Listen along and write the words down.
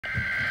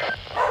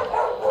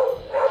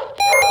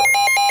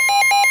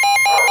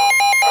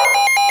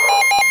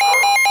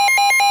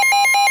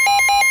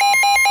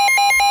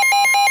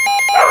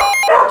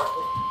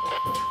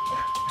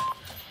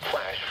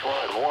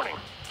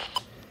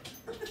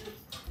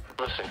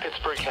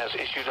Pittsburgh has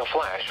issued a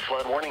flash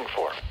flood warning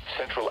for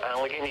central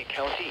Allegheny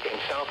County in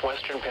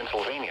southwestern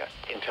Pennsylvania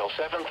until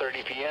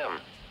 7:30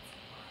 p.m.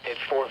 At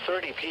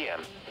 4:30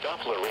 p.m.,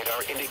 Doppler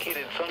radar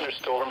indicated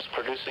thunderstorms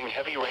producing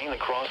heavy rain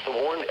across the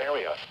warned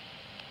area.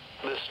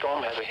 This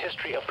storm has a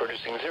history of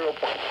producing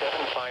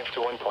 0.75 to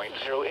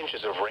 1.0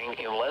 inches of rain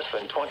in less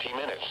than 20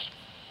 minutes.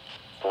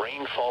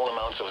 Rainfall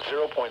amounts of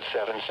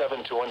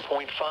 0.77 to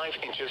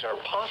 1.5 inches are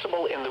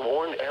possible in the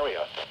warned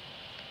area.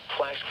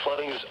 Flash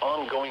flooding is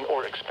ongoing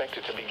or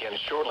expected to begin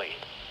shortly.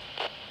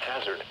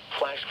 Hazard: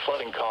 flash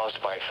flooding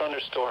caused by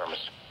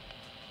thunderstorms.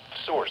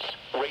 Source: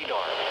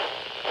 radar.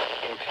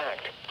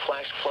 Impact: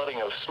 flash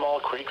flooding of small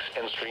creeks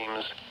and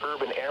streams,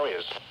 urban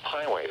areas,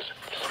 highways,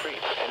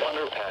 streets, and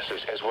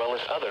underpasses, as well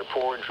as other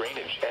poor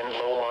drainage and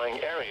low-lying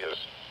areas.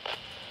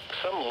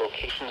 Some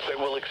locations that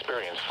will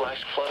experience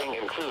flash flooding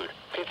include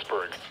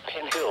Pittsburgh,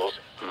 Penn Hills,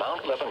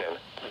 Mount Lebanon,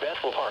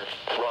 Bethel Park,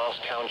 Ross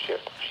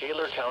Township,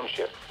 Shaler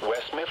Township,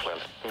 West Mifflin,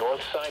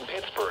 North Side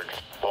Pittsburgh,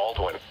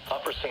 Baldwin,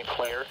 Upper St.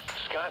 Clair,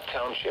 Scott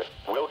Township,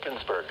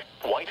 Wilkinsburg,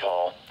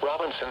 Whitehall,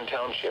 Robinson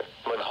Township,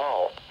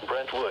 Munhall,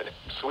 Brentwood,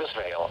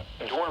 Swissvale,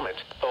 Dormant,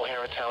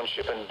 O'Hara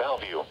Township, and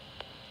Bellevue.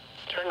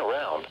 Turn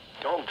around.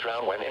 Don't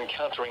drown when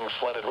encountering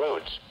flooded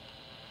roads.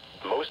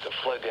 Most of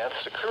flood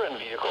deaths occur in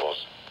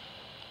vehicles.